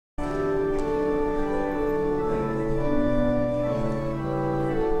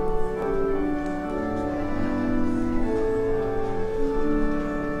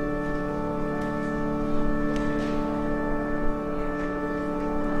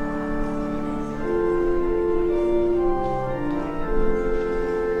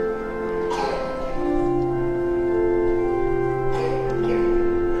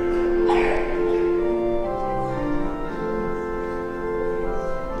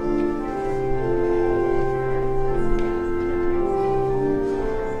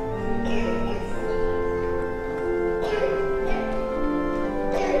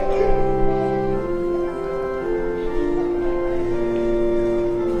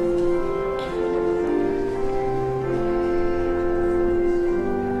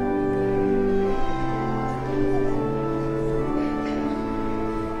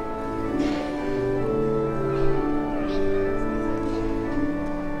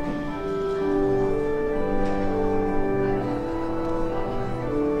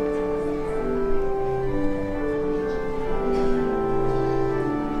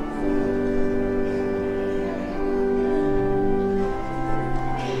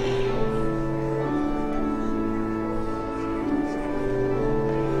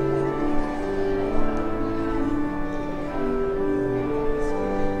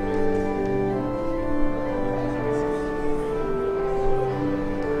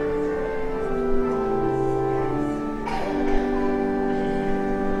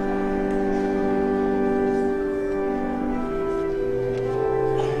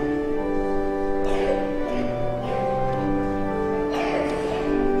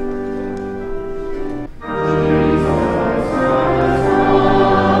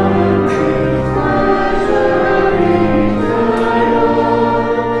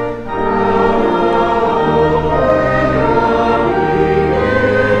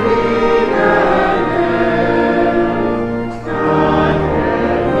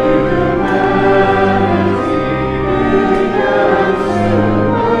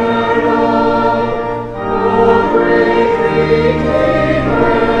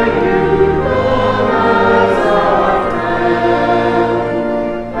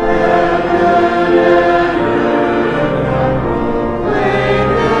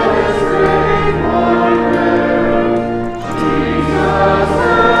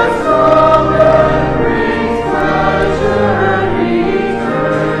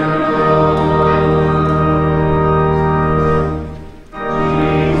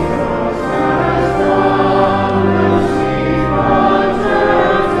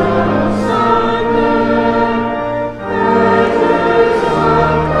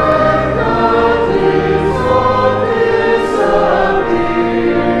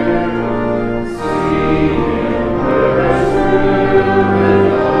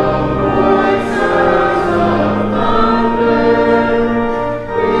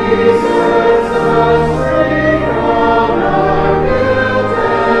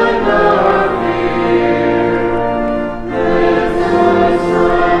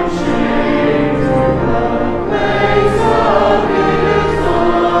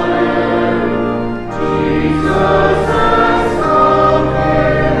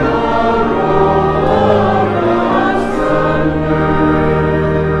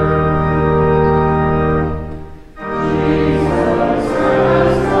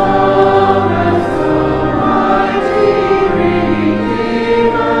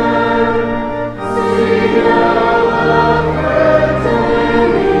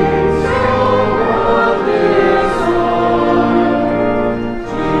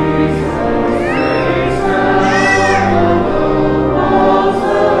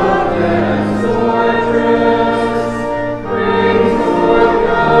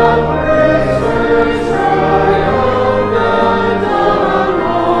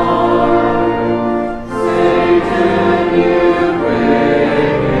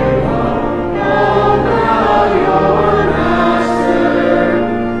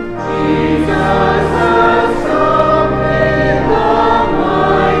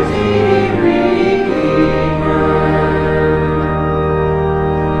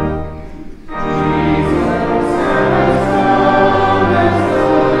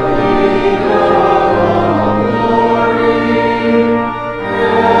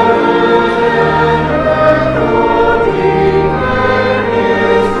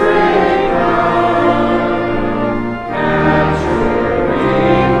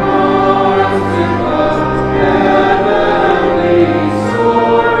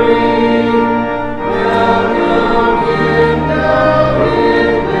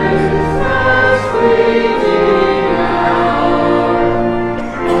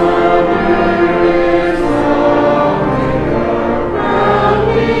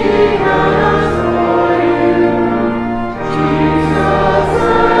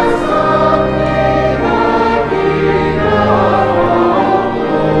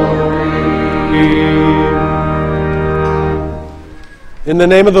In the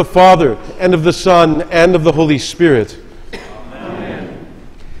name of the Father, and of the Son, and of the Holy Spirit. Amen.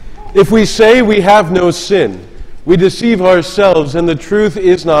 If we say we have no sin, we deceive ourselves, and the truth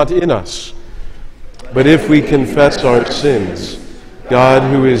is not in us. But if we confess our sins, God,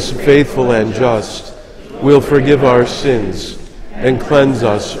 who is faithful and just, will forgive our sins and cleanse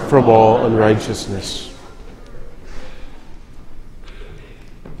us from all unrighteousness.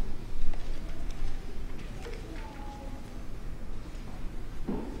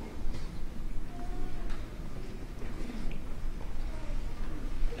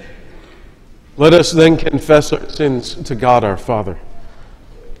 Let us then confess our sins to God our Father.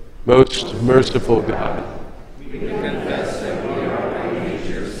 Most merciful God, we confess that we are by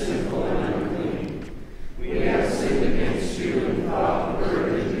nature sinful and unclean. We have sinned against you in thought,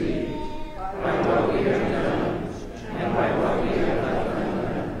 word, and deed, by what we have done and by what we have left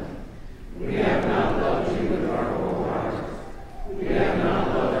undone. We have not loved you with our whole heart. We have not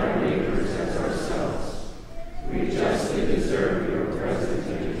loved our neighbors as ourselves. We justly deserve your present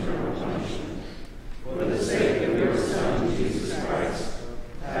and eternal punishment. For the sake of your Son, Jesus Christ,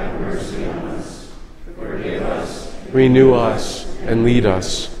 have mercy on us. Forgive us. renew us, and lead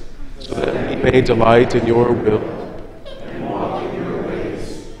us, so that we may delight in your will. And walk in your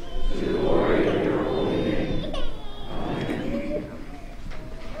ways, to the glory of your holy name. Amen.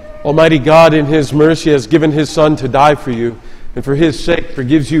 Almighty God, in his mercy, has given his Son to die for you, and for his sake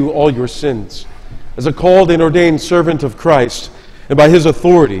forgives you all your sins. As a called and ordained servant of Christ, and by his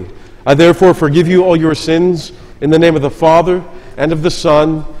authority, I therefore forgive you all your sins in the name of the Father, and of the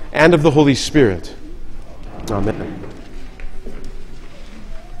Son, and of the Holy Spirit. Amen.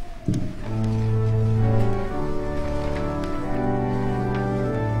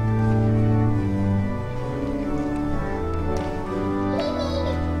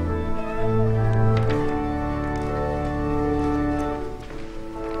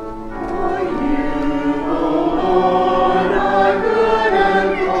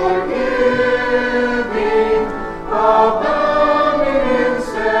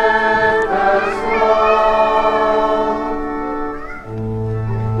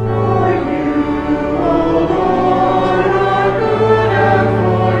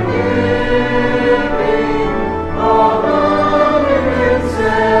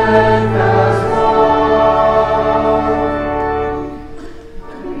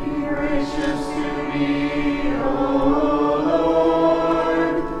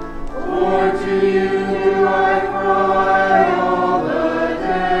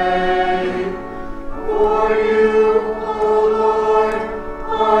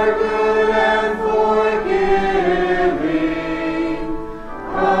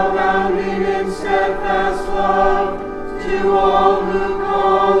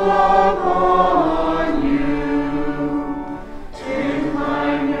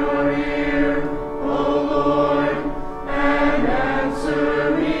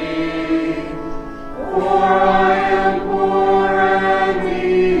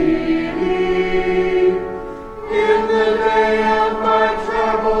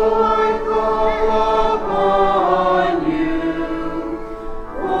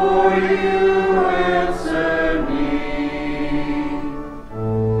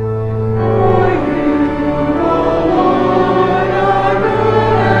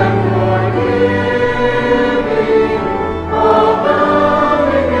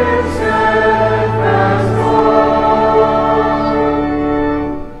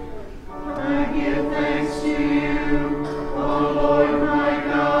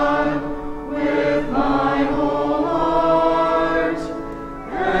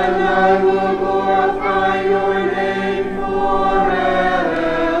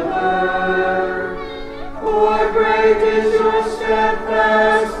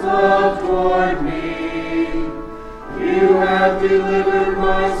 delivered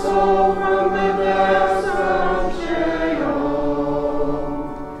my soul from the depths of Sheol.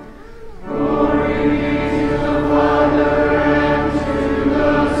 Glory be to the Father, and to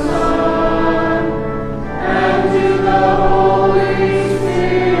the Son, and to the Holy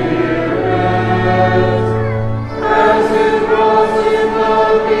Spirit, as it was in the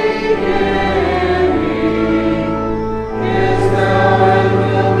beginning, is now, and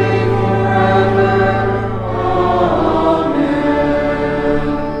will be forever. Amen.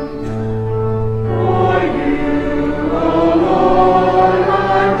 For you, O Lord,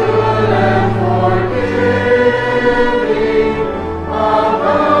 are good and forgiving,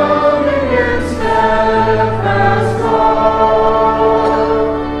 abounding in steadfast love.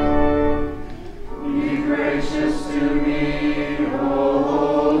 Be gracious to me, O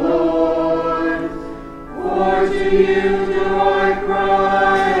Lord, for to you do I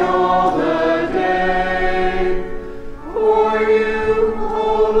cry all the day. For you, O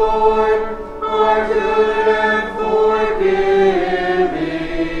Lord, are good and forgiving,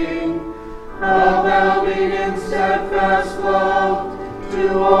 abounding in steadfast love to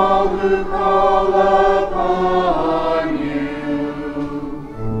all who call upon you.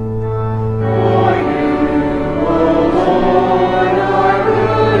 For you, O Lord, are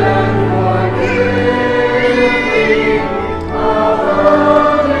good and forgiving,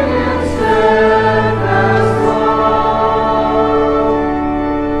 abounding in steadfast love.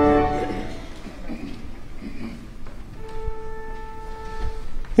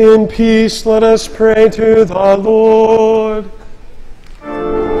 In peace, let us pray to the Lord.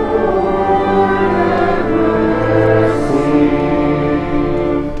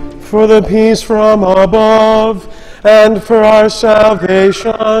 For the peace from above, and for our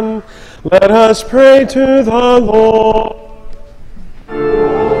salvation, let us pray to the Lord.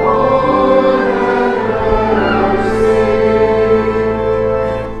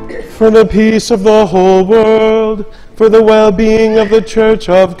 For the peace of the whole world, for the well-being of the Church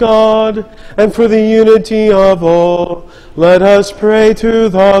of God, and for the unity of all, let us pray to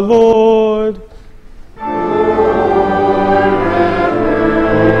the Lord.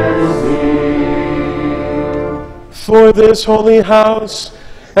 For this holy house,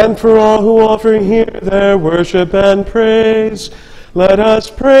 and for all who offer here their worship and praise, let us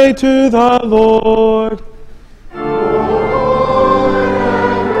pray to the Lord.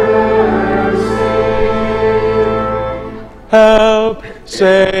 Help,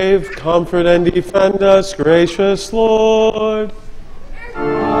 save, comfort, and defend us, gracious Lord.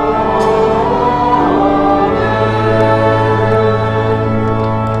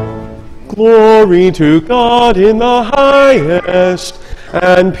 Glory to God in the highest,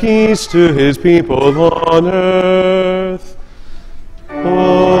 and peace to his people on earth.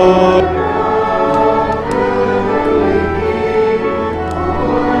 Amen.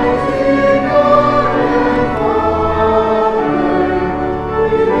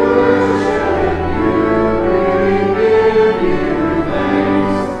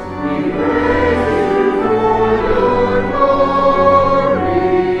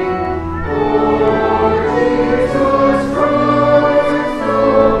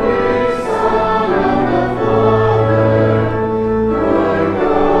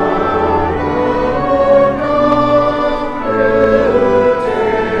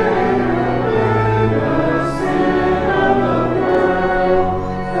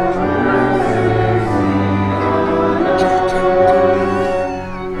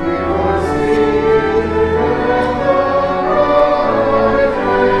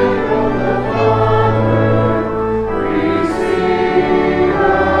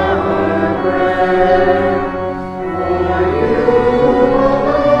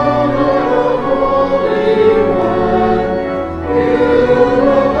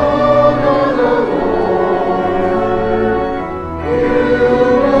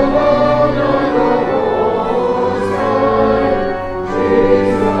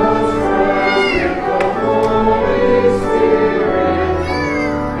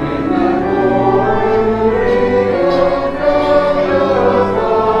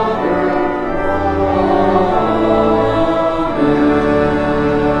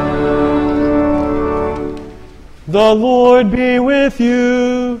 The Lord be with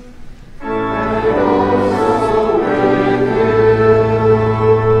you. And also with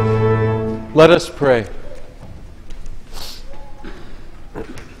you. Let us pray.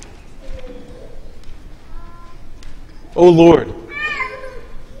 O Lord,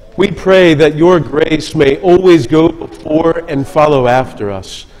 we pray that your grace may always go before and follow after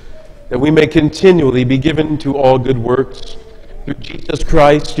us, that we may continually be given to all good works. Through Jesus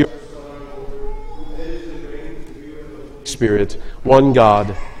Christ, your Son, who lives and reigns with you in the Spirit, one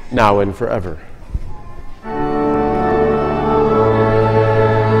God, now and forever.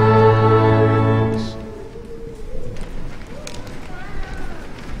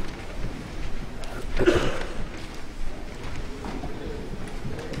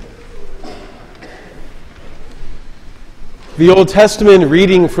 The Old Testament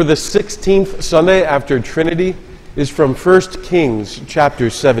reading for the 16th Sunday after Trinity is from 1 Kings chapter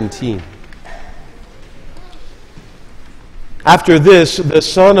 17. After this, the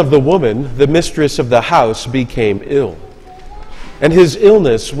son of the woman, the mistress of the house, became ill. And his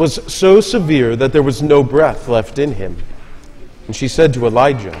illness was so severe that there was no breath left in him. And she said to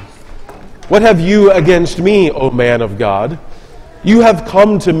Elijah, "What have you against me, O man of God? You have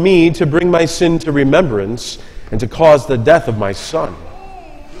come to me to bring my sin to remembrance and to cause the death of my son."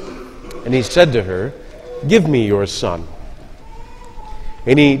 And he said to her, "Give me your son."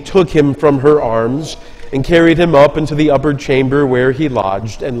 And he took him from her arms and carried him up into the upper chamber where he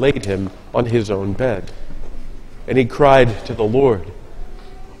lodged and laid him on his own bed. And he cried to the Lord,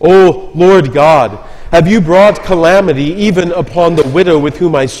 "O Lord God, have you brought calamity even upon the widow with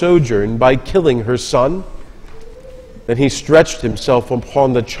whom I sojourn by killing her son?" Then he stretched himself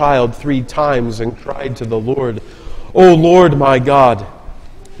upon the child 3 times and cried to the Lord, "O Lord my God,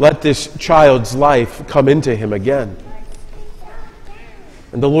 let this child's life come into him again."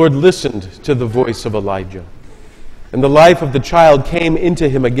 And the Lord listened to the voice of Elijah. And the life of the child came into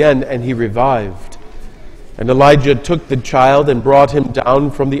him again, and he revived. And Elijah took the child and brought him down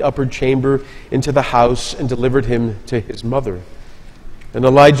from the upper chamber into the house and delivered him to his mother. And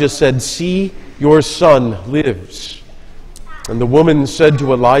Elijah said, "See, your son lives." And the woman said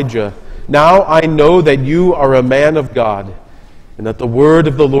to Elijah, "Now I know that you are a man of God, and that the word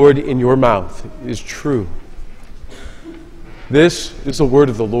of the Lord in your mouth is true." This is the word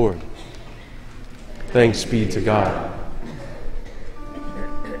of the Lord. Thanks be to God.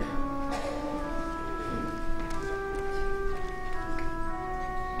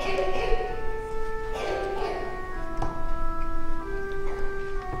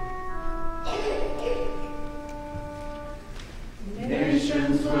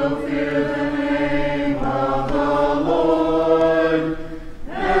 Nations will fear the name of the Lord,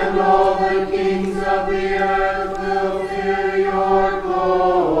 and all the kings of the earth will fear your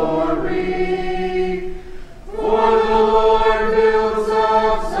glory. For the Lord builds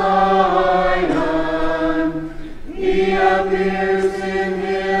up Zion, he appears in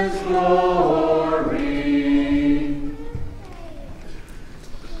his glory.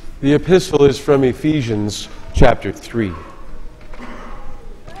 The epistle is from Ephesians chapter 3.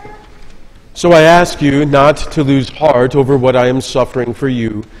 So I ask you not to lose heart over what I am suffering for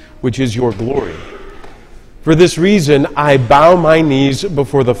you, which is your glory. For this reason I bow my knees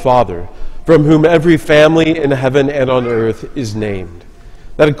before the Father, from whom every family in heaven and on earth is named,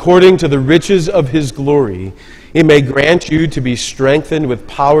 that according to the riches of his glory he may grant you to be strengthened with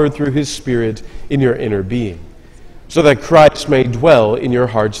power through his Spirit in your inner being, so that Christ may dwell in your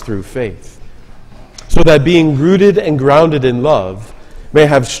hearts through faith, so that being rooted and grounded in love, may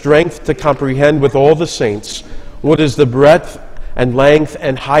have strength to comprehend with all the saints what is the breadth and length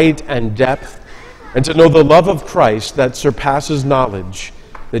and height and depth, and to know the love of Christ that surpasses knowledge,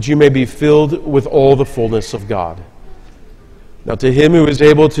 that you may be filled with all the fullness of God. Now to him who is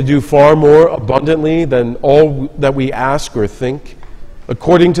able to do far more abundantly than all that we ask or think,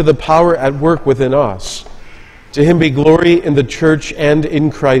 according to the power at work within us, to him be glory in the church and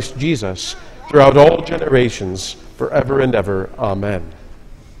in Christ Jesus, throughout all generations, forever and ever. Amen.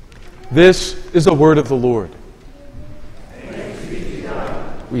 This is the word of the Lord. Thanks be to God.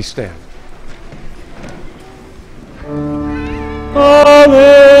 We stand.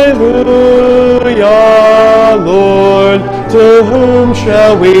 Alleluia, Lord, to whom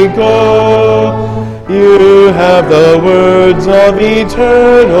shall we go? You have the words of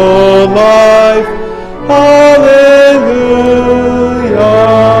eternal life. Alleluia.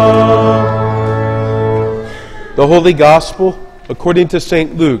 The Holy Gospel according to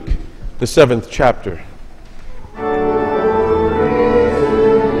St. Luke, the 7th chapter.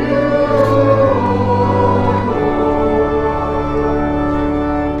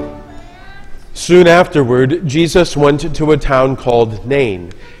 Soon afterward, Jesus went to a town called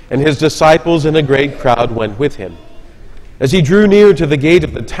Nain, and his disciples and a great crowd went with him. As he drew near to the gate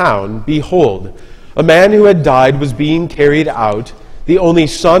of the town, behold, a man who had died was being carried out, the only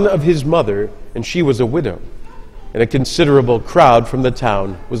son of his mother, and she was a widow. And a considerable crowd from the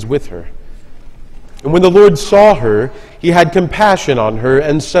town was with her. And when the Lord saw her, he had compassion on her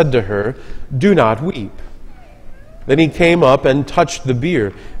and said to her, "Do not weep." Then he came up and touched the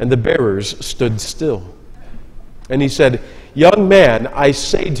bier, and the bearers stood still. And he said, "Young man, I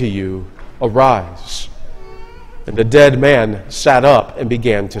say to you, arise." And the dead man sat up and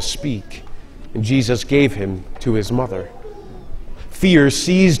began to speak. And Jesus gave him to his mother. Fear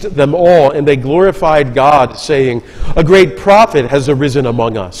seized them all, and they glorified God, saying, "A great prophet has arisen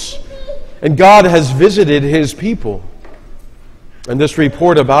among us, and God has visited his people." And this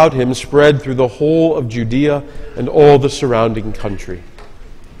report about him spread through the whole of Judea and all the surrounding country.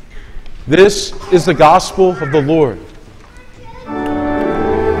 This is the gospel of the Lord.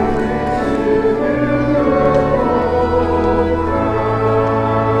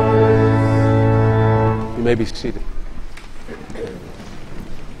 You may be seated.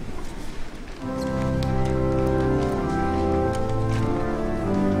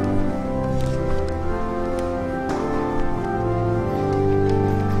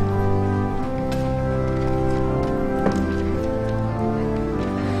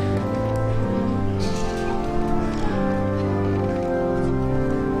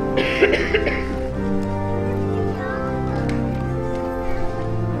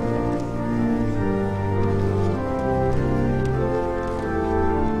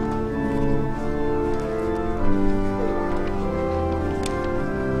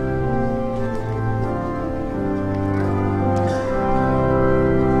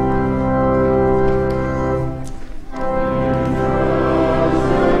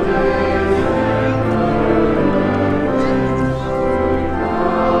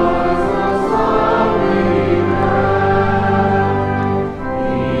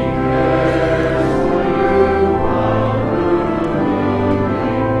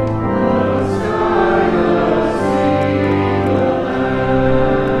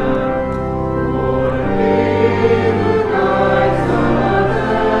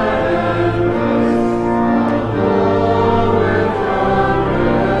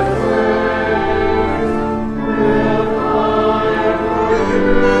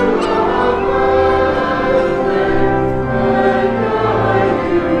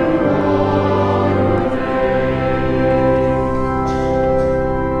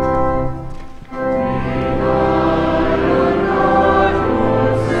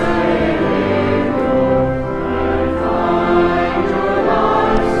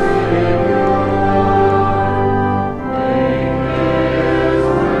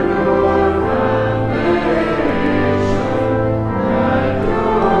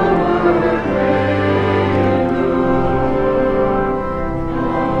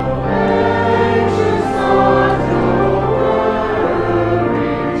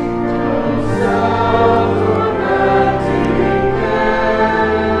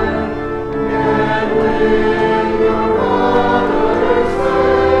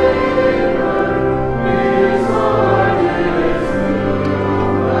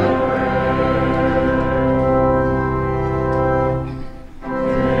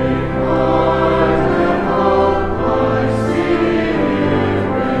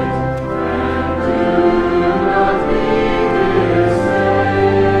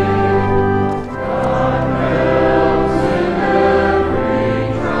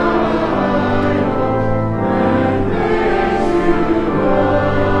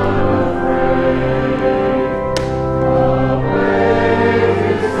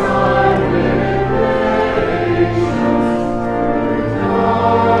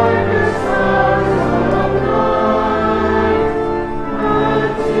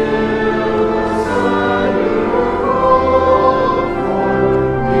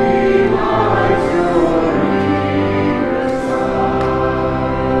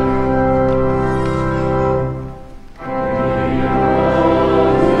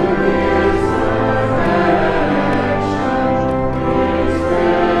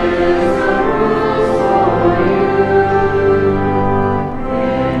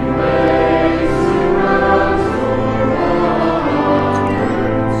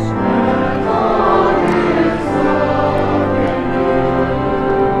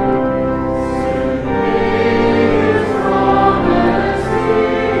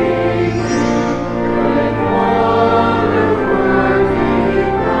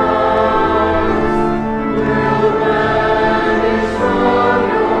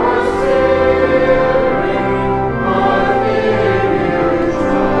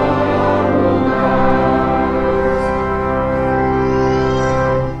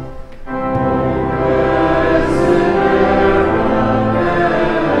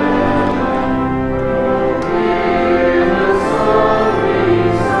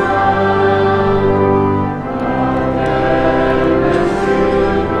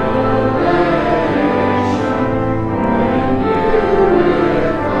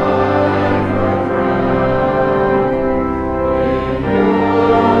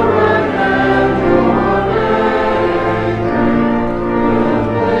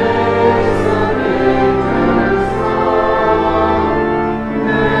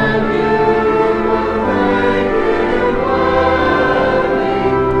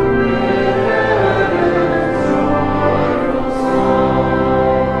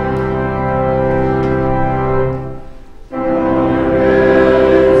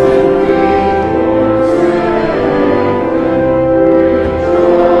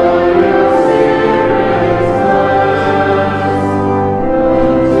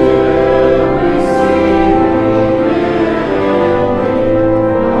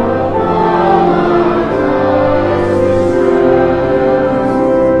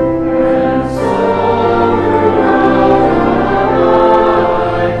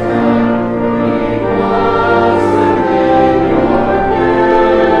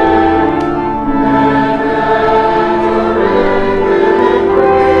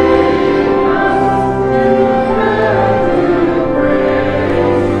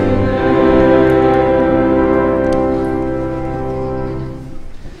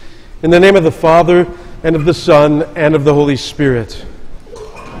 In the name of the Father, and of the Son, and of the Holy Spirit.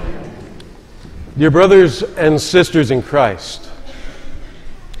 Dear brothers and sisters in Christ,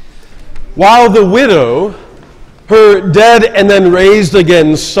 while the widow, her dead and then raised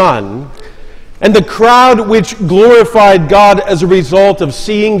again son, and the crowd which glorified God as a result of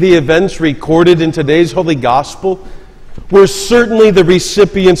seeing the events recorded in today's Holy Gospel were certainly the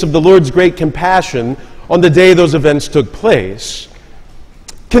recipients of the Lord's great compassion on the day those events took place,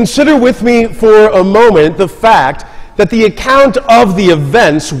 consider with me for a moment the fact that the account of the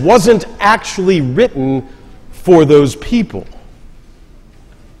events wasn't actually written for those people.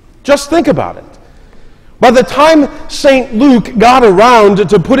 Just think about it. By the time St. Luke got around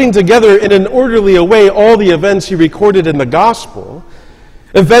to putting together in an orderly way all the events he recorded in the Gospel,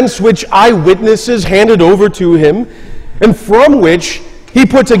 events which eyewitnesses handed over to him, and from which he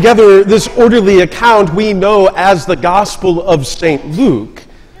put together this orderly account we know as the Gospel of St. Luke,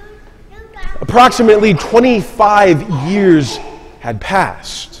 approximately 25 years had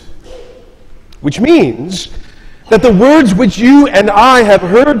passed. Which means that the words which you and I have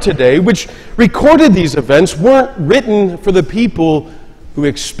heard today, which recorded these events, weren't written for the people who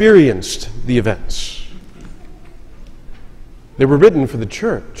experienced the events. They were written for the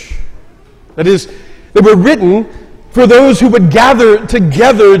church. That is, they were written for those who would gather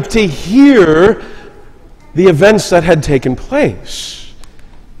together to hear the events that had taken place.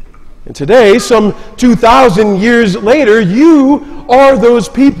 And today, some 2,000 years later, you are those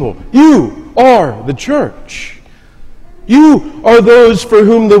people. You are the church. You are those for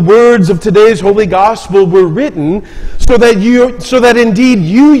whom the words of today's Holy Gospel were written, so that indeed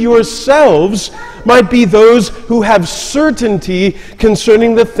you yourselves might be those who have certainty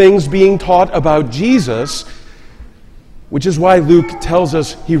concerning the things being taught about Jesus, which is why Luke tells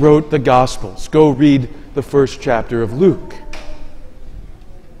us he wrote the Gospels. Go read the first chapter of Luke.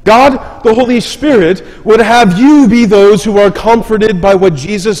 God, the Holy Spirit, would have you be those who are comforted by what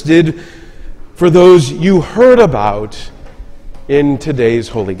Jesus did for those you heard about in today's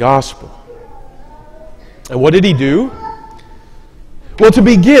Holy Gospel. And what did he do? Well, to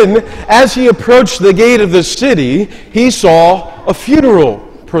begin, as he approached the gate of the city, he saw a funeral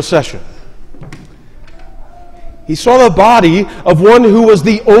procession. He saw the body of one who was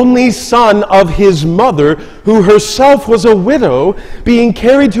the only son of his mother, who herself was a widow, being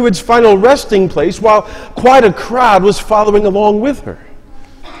carried to its final resting place while quite a crowd was following along with her.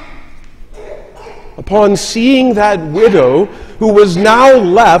 Upon seeing that widow, who was now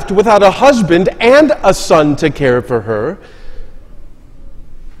left without a husband and a son to care for her,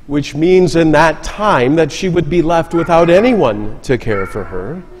 which means in that time that she would be left without anyone to care for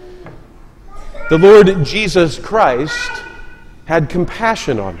her, the Lord Jesus Christ had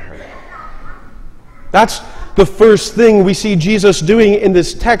compassion on her. That's the first thing we see Jesus doing in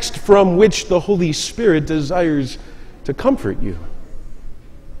this text, from which the Holy Spirit desires to comfort you.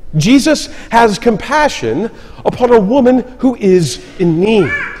 Jesus has compassion upon a woman who is in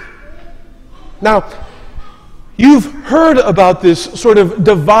need. Now, you've heard about this sort of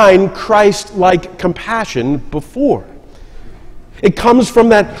divine Christ-like compassion before. It comes from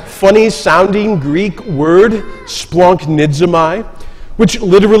that funny-sounding Greek word, splanchnizomai, which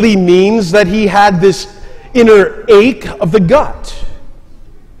literally means that he had this inner ache of the gut.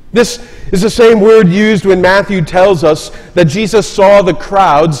 This is the same word used when Matthew tells us that Jesus saw the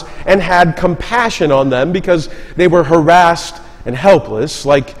crowds and had compassion on them because they were harassed and helpless,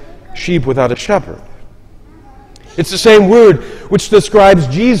 like sheep without a shepherd. It's the same word which describes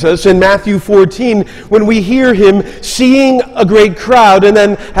Jesus in Matthew 14 when we hear him seeing a great crowd and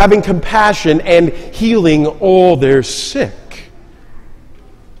then having compassion and healing all their sick.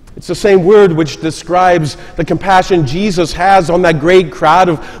 It's the same word which describes the compassion Jesus has on that great crowd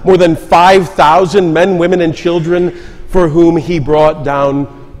of more than 5,000 men, women, and children for whom he brought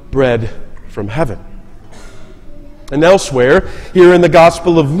down bread from heaven. And elsewhere, here in the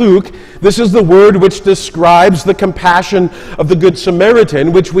Gospel of Luke, this is the word which describes the compassion of the Good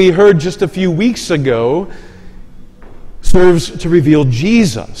Samaritan, which we heard just a few weeks ago, serves to reveal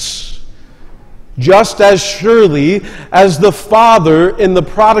Jesus. Just as surely as the Father in the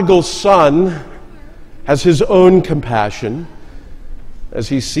prodigal Son has his own compassion, as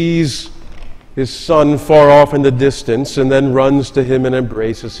he sees his son far off in the distance and then runs to him and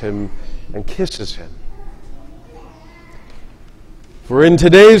embraces him and kisses him. For in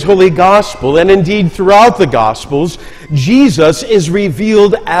today's Holy Gospel, and indeed throughout the Gospels, Jesus is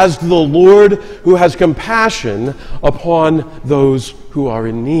revealed as the Lord who has compassion upon those who are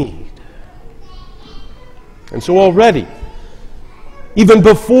in need. And so already, even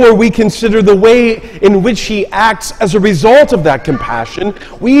before we consider the way in which he acts as a result of that compassion,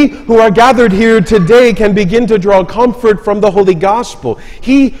 we who are gathered here today can begin to draw comfort from the Holy Gospel.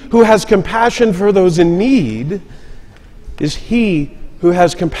 He who has compassion for those in need is he who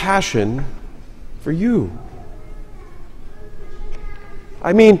has compassion for you.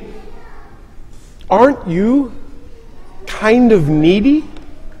 I mean, aren't you kind of needy?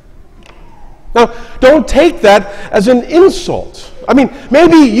 Now, don't take that as an insult. I mean,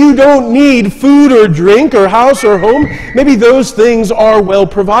 maybe you don't need food or drink or house or home. Maybe those things are well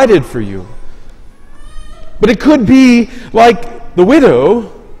provided for you. But it could be like the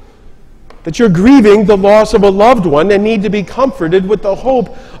widow, that you're grieving the loss of a loved one and need to be comforted with the hope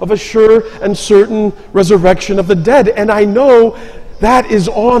of a sure and certain resurrection of the dead. And I know that is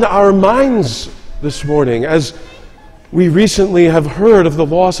on our minds this morning as we recently have heard of the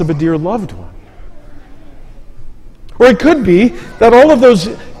loss of a dear loved one. Or it could be that all of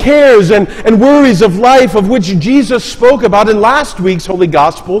those cares and worries of life of which Jesus spoke about in last week's Holy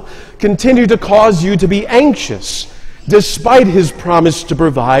Gospel continue to cause you to be anxious, despite his promise to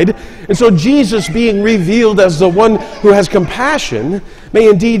provide. And so Jesus, being revealed as the one who has compassion, may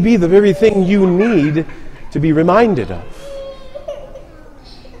indeed be the very thing you need to be reminded of.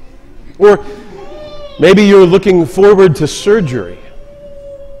 Or maybe you're looking forward to surgery,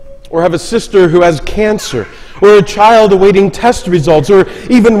 or have a sister who has cancer, or a child awaiting test results, or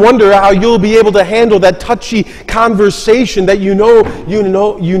even wonder how you'll be able to handle that touchy conversation that you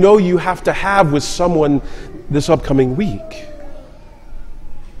know you have to have with someone this upcoming week.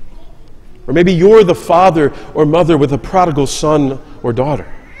 Or maybe you're the father or mother with a prodigal son or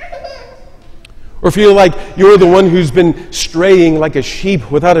daughter. Or feel like you're the one who's been straying like a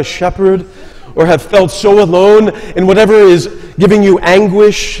sheep without a shepherd, or have felt so alone in whatever is giving you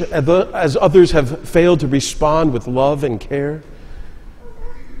anguish as others have failed to respond with love and care.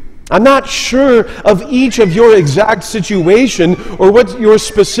 I'm not sure of each of your exact situation or what your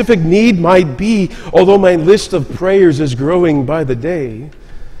specific need might be, although my list of prayers is growing by the day.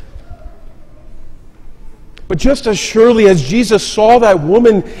 But just as surely as Jesus saw that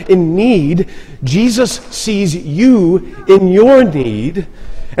woman in need, Jesus sees you in your need.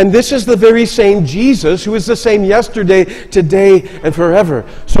 And this is the very same Jesus who is the same yesterday, today, and forever.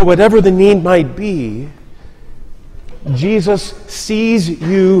 So whatever the need might be, Jesus sees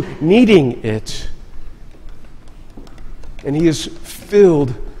you needing it, and he is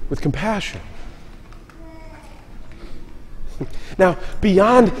filled with compassion. Now,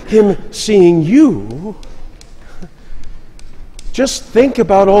 beyond him seeing you, just think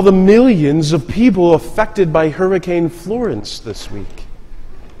about all the millions of people affected by Hurricane Florence this week.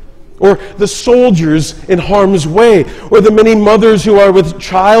 Or the soldiers in harm's way, or the many mothers who are with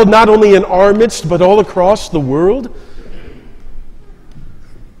child, not only in our midst, but all across the world.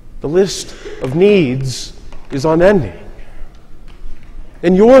 The list of needs is unending.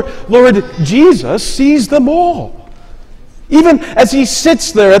 And your Lord Jesus sees them all. Even as he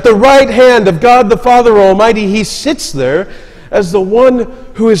sits there at the right hand of God the Father Almighty, he sits there as the one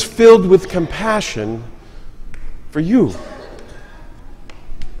who is filled with compassion for you.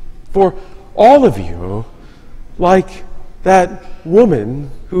 For all of you, like that woman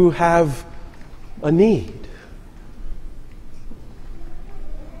who have a need.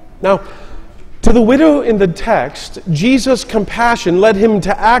 Now, to the widow in the text, Jesus' compassion led him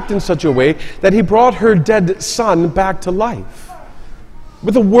to act in such a way that he brought her dead son back to life.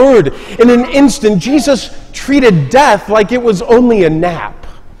 With a word, in an instant, Jesus treated death like it was only a nap.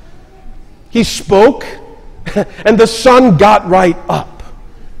 He spoke, and the son got right up.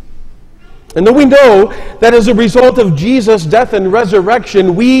 And though we know that as a result of Jesus' death and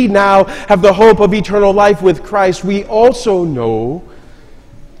resurrection, we now have the hope of eternal life with Christ, we also know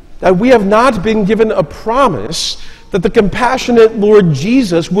that we have not been given a promise that the compassionate Lord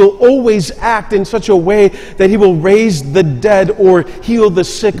Jesus will always act in such a way that he will raise the dead or heal the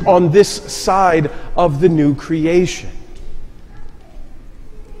sick on this side of the new creation.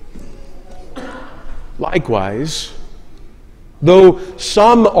 Likewise, though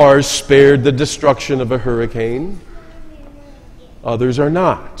some are spared the destruction of a hurricane, others are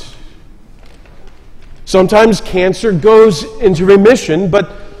not. Sometimes cancer goes into remission,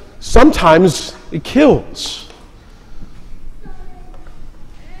 but sometimes it kills.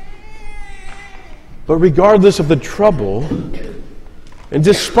 But regardless of the trouble, and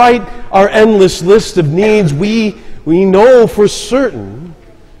despite our endless list of needs, we know for certain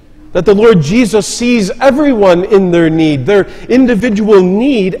that the Lord Jesus sees everyone in their need, their individual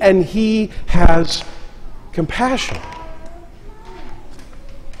need, and he has compassion.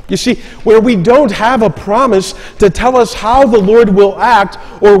 You see, where we don't have a promise to tell us how the Lord will act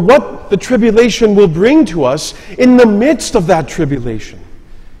or what the tribulation will bring to us in the midst of that tribulation.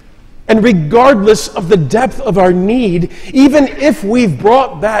 And regardless of the depth of our need, even if we've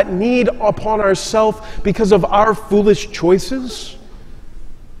brought that need upon ourselves because of our foolish choices,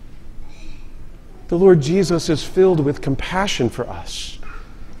 the Lord Jesus is filled with compassion for us.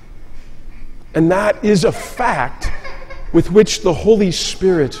 And that is a fact with which the Holy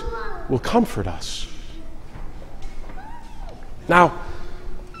Spirit will comfort us. Now,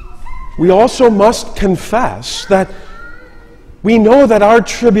 we also must confess that we know that our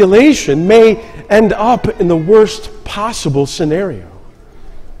tribulation may end up in the worst possible scenario.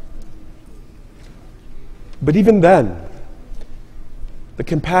 But even then, the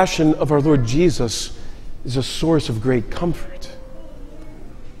compassion of our Lord Jesus is a source of great comfort.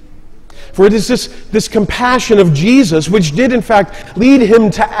 For it is this compassion of Jesus which did in fact lead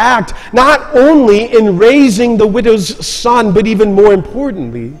him to act not only in raising the widow's son, but even more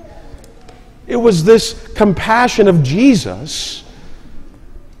importantly, it was this compassion of Jesus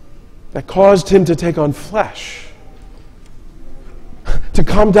that caused him to take on flesh, to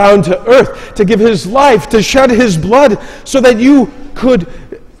come down to earth, to give his life, to shed his blood so that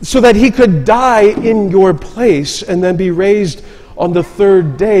he could die in your place and then be raised on the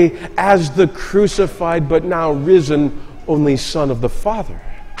third day as the crucified but now risen only Son of the Father.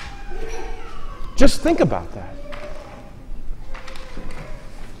 Just think about that.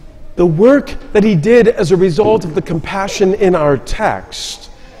 The work that he did as a result of the compassion in our text,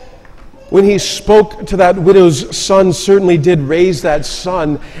 when he spoke to that widow's son, certainly did raise that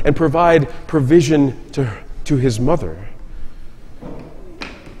son and provide provision to his mother.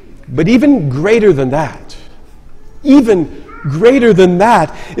 But even greater than that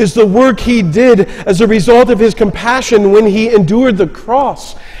is the work he did as a result of his compassion when he endured the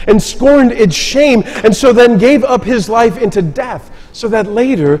cross and scorned its shame, and so then gave up his life into death, so that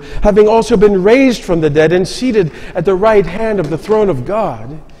later, having also been raised from the dead and seated at the right hand of the throne of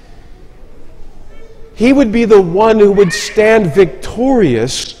God, he would be the one who would stand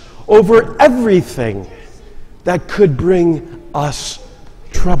victorious over everything that could bring us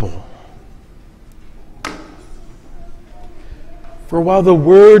trouble. For while the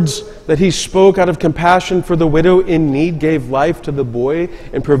words that he spoke out of compassion for the widow in need gave life to the boy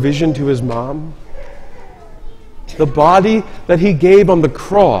and provision to his mom, the body that he gave on the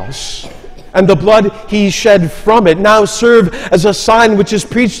cross and the blood he shed from it now serve as a sign which is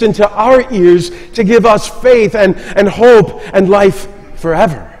preached into our ears to give us faith and hope and life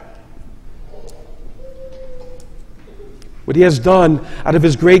forever. What he has done out of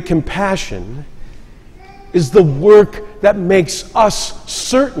his great compassion is the work that makes us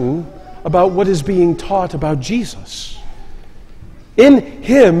certain about what is being taught about Jesus. In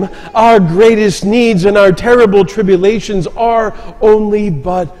him, our greatest needs and our terrible tribulations are only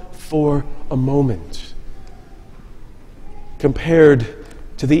but for a moment, compared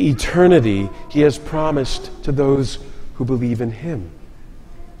to the eternity he has promised to those who believe in him.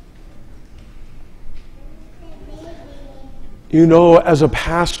 You know, as a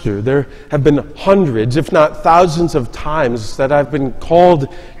pastor, there have been hundreds, if not thousands of times that I've been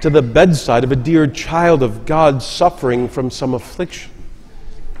called to the bedside of a dear child of God suffering from some affliction.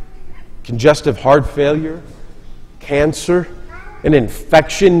 Congestive heart failure, cancer, an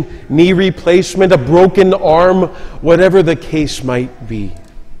infection, knee replacement, a broken arm, whatever the case might be.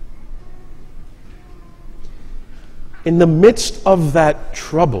 In the midst of that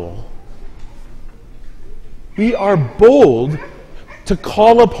trouble, we are bold to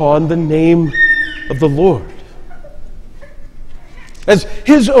call upon the name of the Lord. As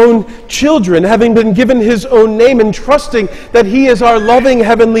his own children, having been given his own name and trusting that he is our loving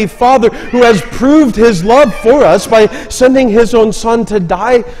Heavenly Father who has proved his love for us by sending his own Son to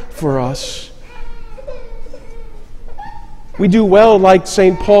die for us, we do well, like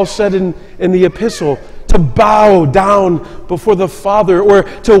St. Paul said in the epistle, to bow down before the Father, or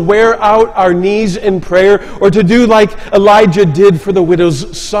to wear out our knees in prayer, or to do like Elijah did for the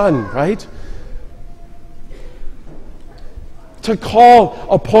widow's son, right? To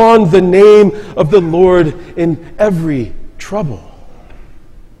call upon the name of the Lord in every trouble.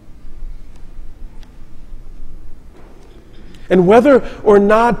 And whether or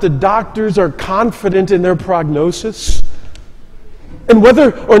not the doctors are confident in their prognosis, and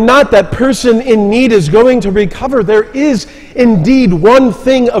whether or not that person in need is going to recover, there is indeed one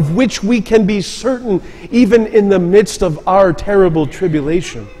thing of which we can be certain even in the midst of our terrible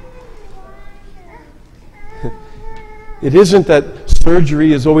tribulation. It isn't that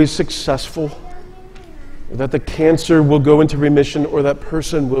surgery is always successful, or that the cancer will go into remission, or that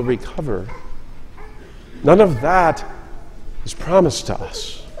person will recover. None of that is promised to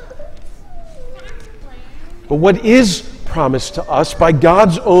us. But what is promised to us by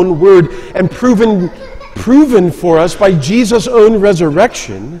God's own word and proven for us by Jesus' own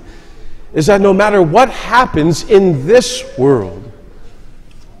resurrection is that no matter what happens in this world,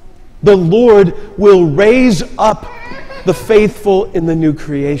 the Lord will raise up the faithful in the new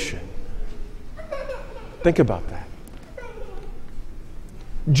creation. Think about that.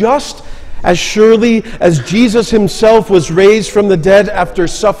 Just as surely as Jesus himself was raised from the dead after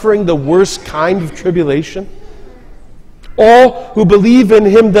suffering the worst kind of tribulation, all who believe in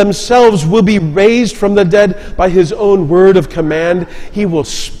him themselves will be raised from the dead by his own word of command. He will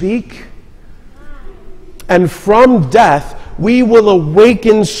speak, and from death we will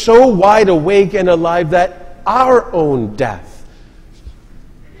awaken so wide awake and alive that our own death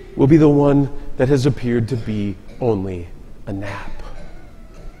will be the one that has appeared to be only a nap.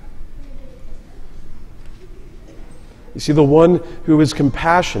 You see, the one who is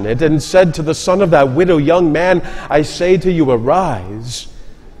compassionate and said to the son of that widow, "Young man, I say to you, arise,"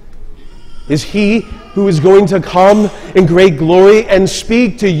 is he who is going to come in great glory and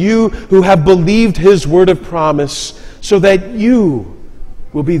speak to you who have believed his word of promise, so that you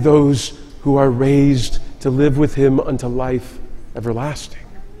will be those who are raised to live with him unto life everlasting.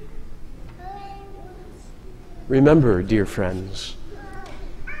 Remember, dear friends,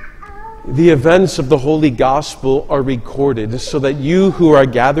 the events of the Holy Gospel are recorded so that you who are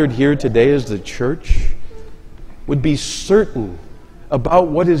gathered here today as the church would be certain about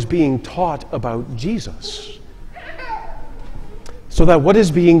what is being taught about Jesus. So that what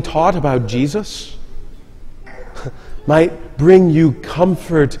is being taught about Jesus might bring you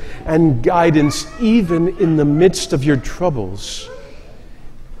comfort and guidance even in the midst of your troubles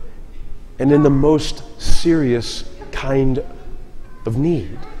and in the most serious kind of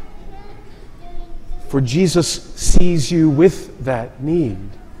need. For Jesus sees you with that need,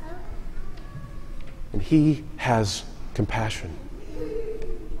 and he has compassion.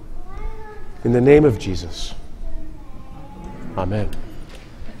 In the name of Jesus, amen.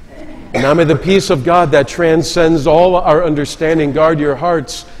 And now may the peace of God that transcends all our understanding guard your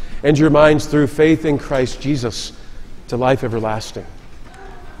hearts and your minds through faith in Christ Jesus to life everlasting.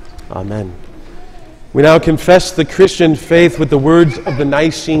 Amen. We now confess the Christian faith with the words of the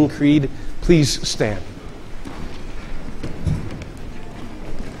Nicene Creed. Please stand.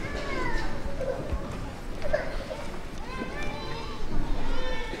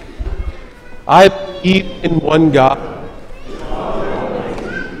 I believe in one God,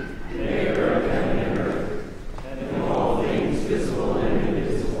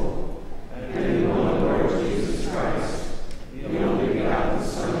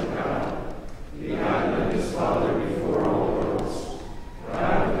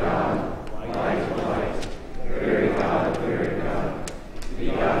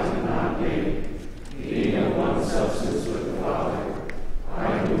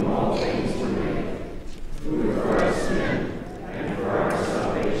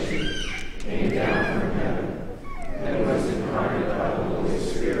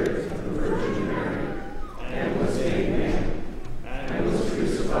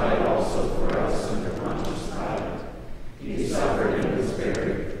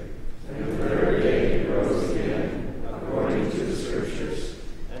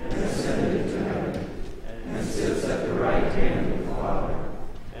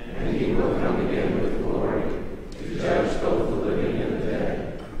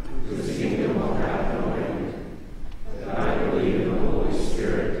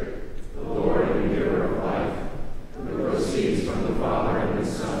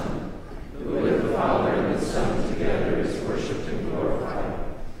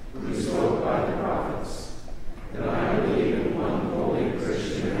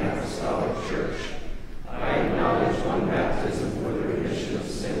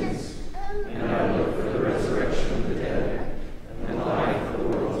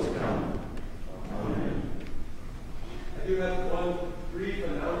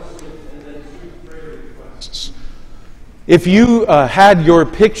 if you had your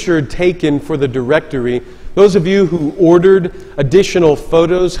picture taken for the directory, those of you who ordered additional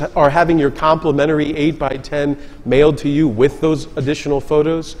photos are having your complimentary 8x10 mailed to you with those additional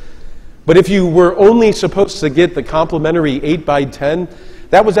photos. But if you were only supposed to get the complimentary 8x10,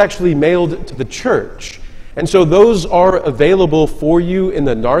 that was actually mailed to the church. And so those are available for you in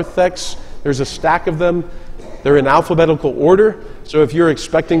the narthex. There's a stack of them. They're in alphabetical order. So if you're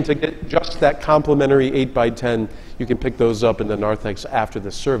expecting to get just that complimentary 8x10, you can pick those up in the narthex after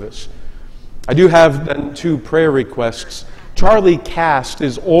the service. I do have then 2 prayer requests. Charlie Cast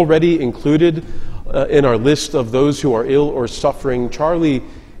is already included in our list of those who are ill or suffering. Charlie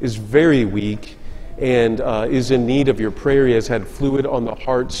is very weak and is in need of your prayer. He has had fluid on the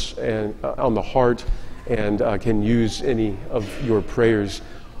heart and can use any of your prayers.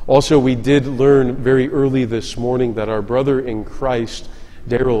 Also, we did learn very early this morning that our brother in Christ,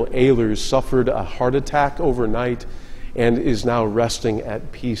 Daryl Ehlers, suffered a heart attack overnight and is now resting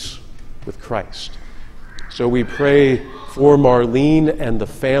at peace with Christ. So we pray for Marlene and the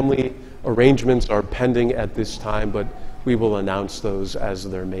family. Arrangements are pending at this time, but we will announce those as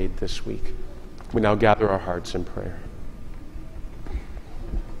they're made this week. We now gather our hearts in prayer.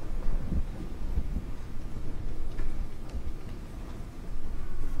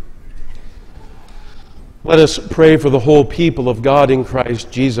 Let us pray for the whole people of God in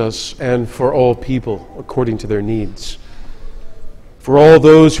Christ Jesus and for all people according to their needs. For all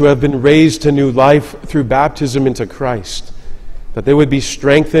those who have been raised to new life through baptism into Christ, that they would be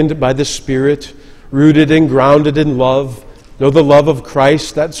strengthened by the Spirit, rooted and grounded in love, know the love of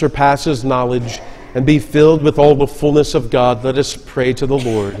Christ that surpasses knowledge, and be filled with all the fullness of God. Let us pray to the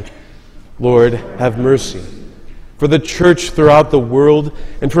Lord. Lord, have mercy. For the church throughout the world,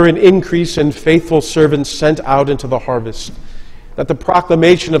 and for an increase in faithful servants sent out into the harvest, that the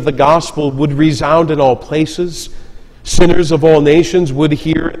proclamation of the gospel would resound in all places, sinners of all nations would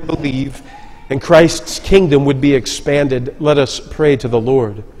hear and believe, and Christ's kingdom would be expanded. Let us pray to the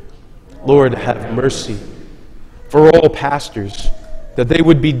Lord. Lord, have mercy. For all pastors, that they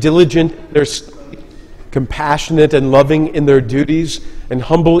would be diligent in their study, compassionate and loving in their duties, and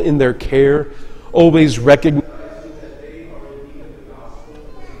humble in their care, always recognizing that they are in need of the gospel and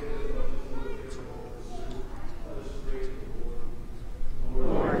let us pray to the Lord.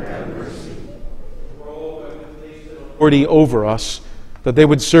 Lord, have mercy. For all who have been placed in authority over us, that they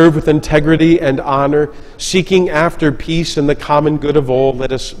would serve with integrity and honor, seeking after peace and the common good of all.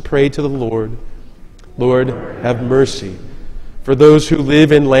 Let us pray to the Lord. Lord, have mercy. For those who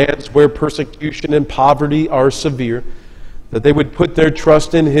live in lands where persecution and poverty are severe, that they would put their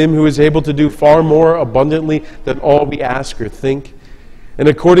trust in Him who is able to do far more abundantly than all we ask or think, and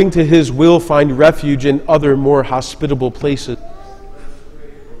according to His will find refuge in other more hospitable places.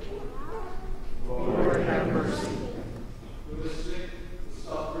 Lord, have mercy. For the sick, the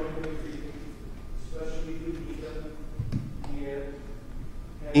suffering, and the grieving, especially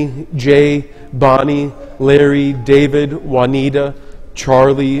Leanne, Jay, Bonnie, Larry, David, Juanita,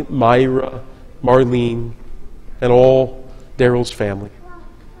 Charlie, Myra, Marlene, and all Daryl's family.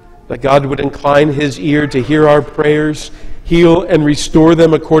 That God would incline His ear to hear our prayers, heal and restore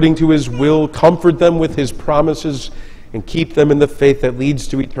them according to His will, comfort them with His promises, and keep them in the faith that leads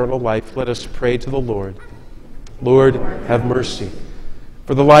to eternal life. Let us pray to the Lord. Lord, have mercy.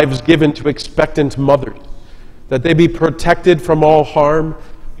 For the lives given to expectant mothers, that they be protected from all harm,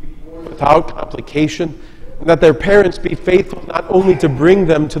 without complication, and that their parents be faithful not only to bring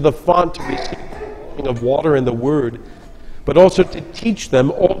them to the font to receive the of water and the Word, but also to teach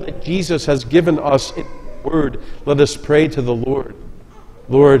them all that Jesus has given us in the Word. Let us pray to the Lord.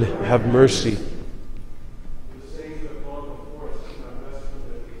 Lord, have mercy.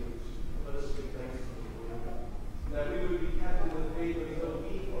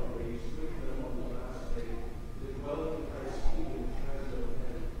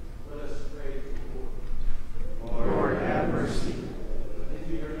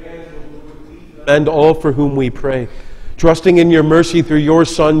 And all for whom we pray, trusting in your mercy through your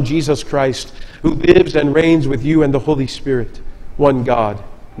Son, Jesus Christ, who lives and reigns with you and the Holy Spirit, one God,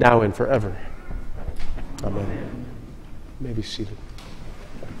 now and forever. Amen. You may be seated.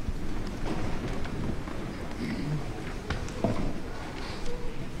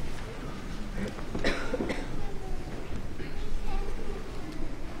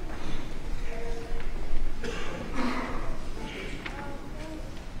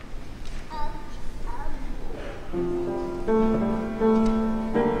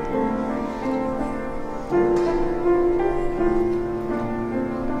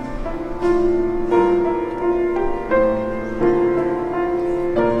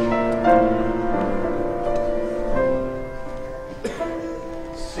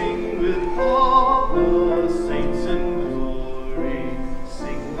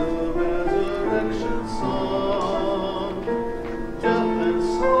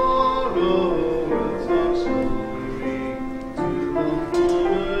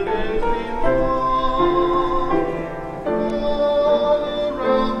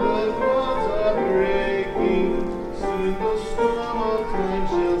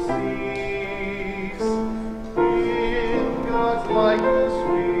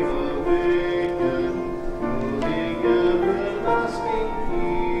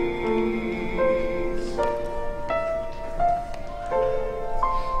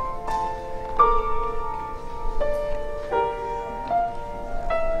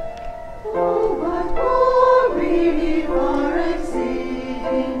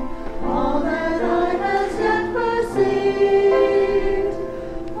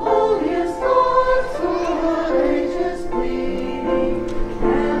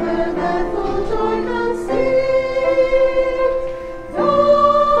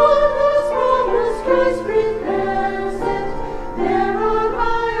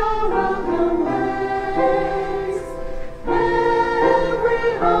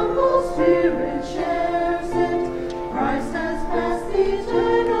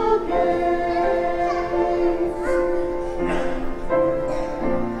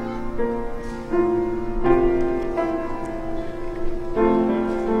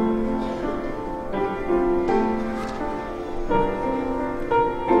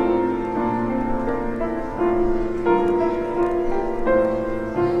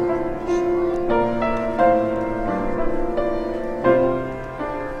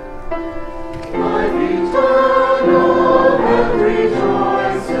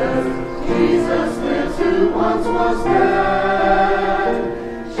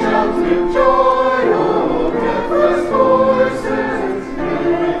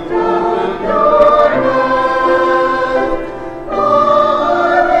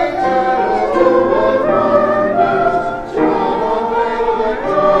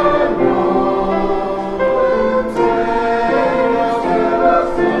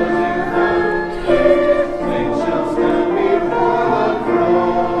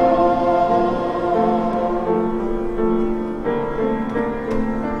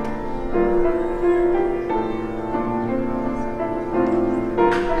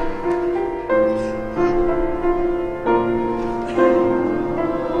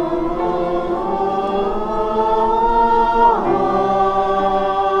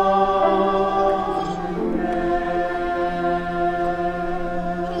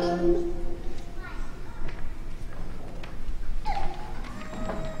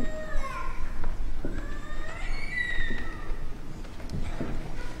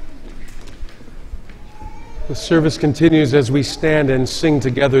 The service continues as we stand and sing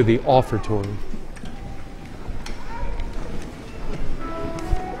together the offertory.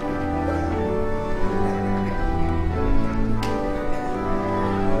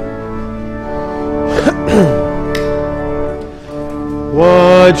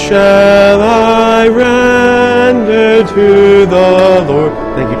 What shall I render to the Lord?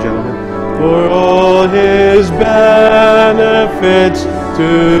 Thank you, gentlemen. For all his benefits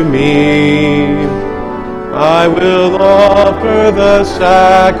to me. I will offer the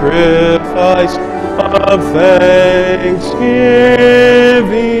sacrifice of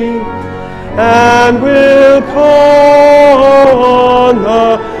thanksgiving and will call on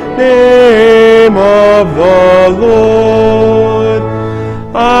the name of the Lord.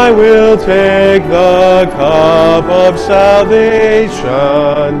 I will take the cup of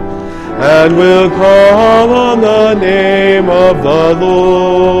salvation and will call on the name of the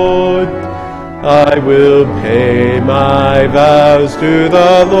Lord. I will pay my vows to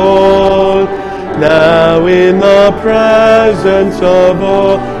the Lord, now in the presence of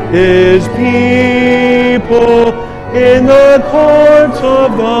all his people, in the courts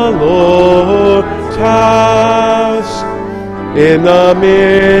of the Lord's house, in the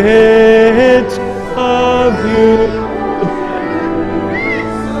midst of you.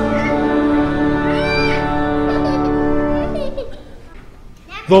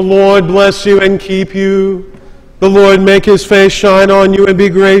 The Lord bless you and keep you. The Lord make his face shine on you and be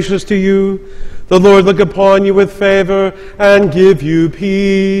gracious to you. The Lord look upon you with favor and give you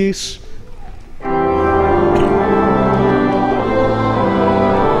peace.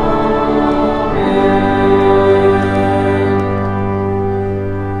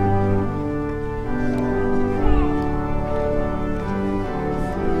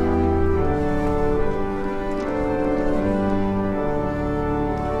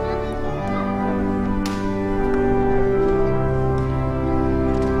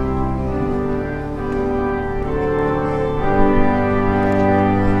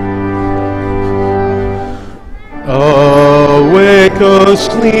 Awake, O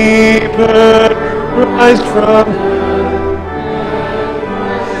sleeper, rise from